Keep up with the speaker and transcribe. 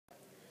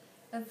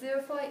A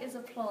xerophyte is a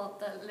plant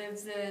that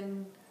lives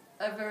in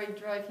very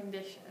dry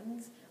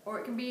conditions, or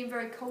it can be in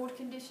very cold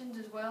conditions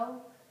as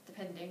well,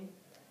 depending.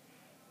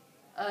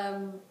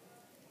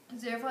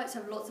 Xerophytes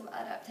have lots of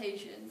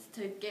adaptations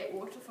to get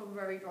water from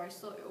very dry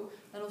soil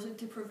and also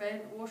to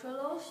prevent water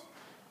loss.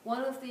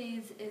 One of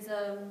these is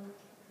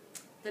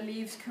the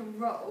leaves can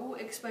roll,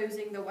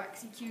 exposing the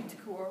waxy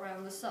cuticle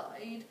around the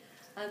side,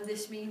 and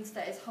this means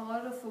that it's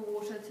harder for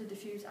water to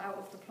diffuse out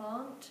of the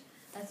plant,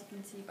 as you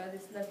can see by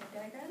this lovely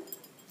diagram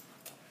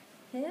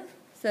here.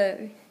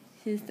 So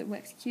here's the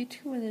waxy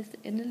cuticle and there's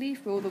the inner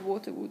leaf where all the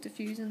water will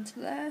diffuse into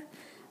there,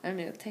 and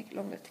it'll take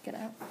longer to get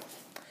out.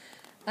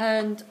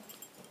 And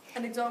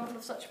an example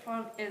of such a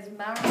plant is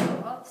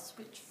marrow grass,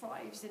 which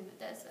thrives in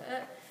the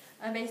desert.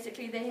 And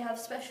basically they have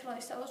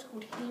specialised cells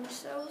called hinge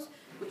cells,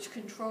 which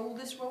control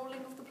this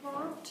rolling of the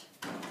plant.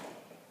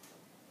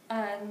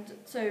 And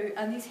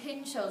these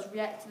hinge cells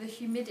react to the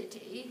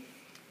humidity.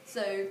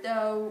 So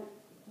they'll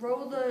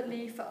roll the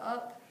leaf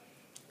up,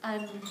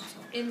 and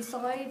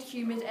inside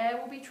humid air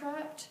will be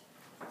trapped.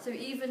 So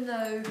even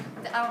though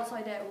the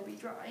outside air will be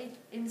dry,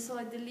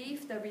 inside the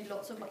leaf there'll be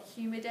lots of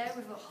humid air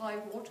with a high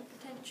water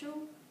potential.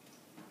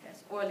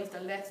 Yes, or at least a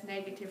less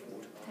negative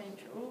water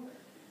potential.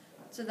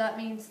 So that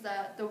means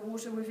that the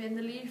water within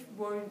the leaf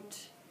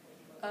won't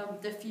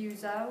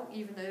diffuse out,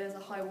 even though there's a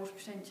high water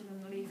potential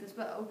in the leaf as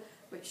well,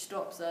 which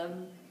stops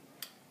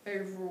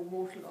overall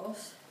water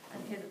loss.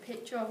 And here's a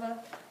picture of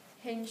a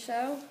hinge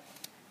cell.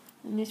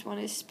 And this one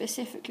is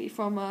specifically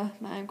from a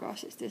mangrove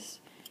grass. It's this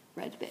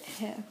red bit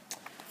here.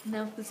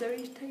 Now for Zoe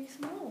to tell you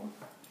some more.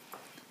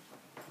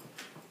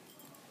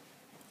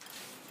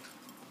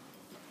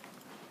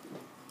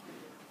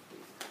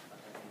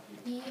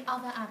 The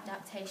other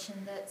adaptation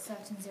that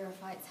certain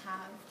xerophytes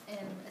have,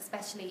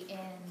 especially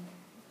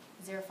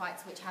in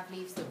xerophytes which have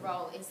leaves that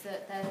roll, is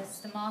that their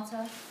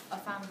stomata are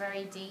found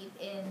very deep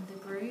in the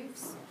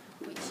grooves,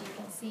 which you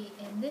can see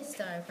in this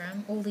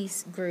diagram. All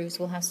these grooves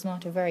will have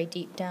stomata very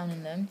deep down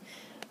in them.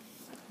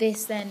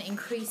 This then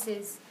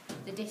increases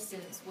the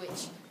distance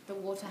which the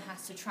water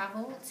has to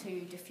travel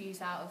to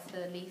diffuse out of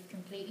the leaf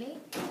completely.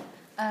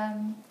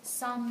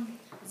 Some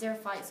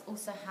xerophytes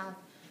also have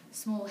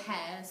small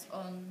hairs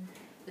on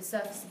the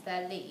surface of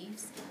their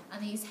leaves,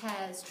 and these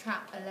hairs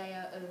trap a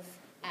layer of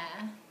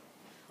air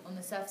on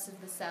the surface of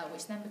the cell,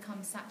 which then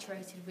becomes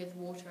saturated with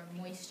water and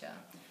moisture,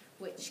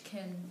 which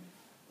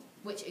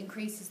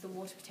increases the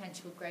water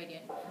potential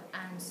gradient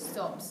and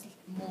stops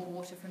more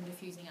water from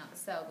diffusing out the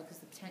cell because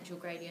the potential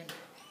gradient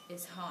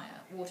is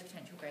higher. Water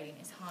potential gradient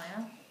is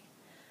higher,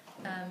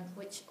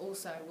 which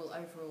also will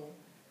overall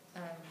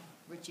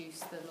reduce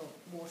the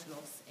water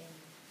loss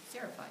in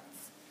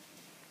xerophytes.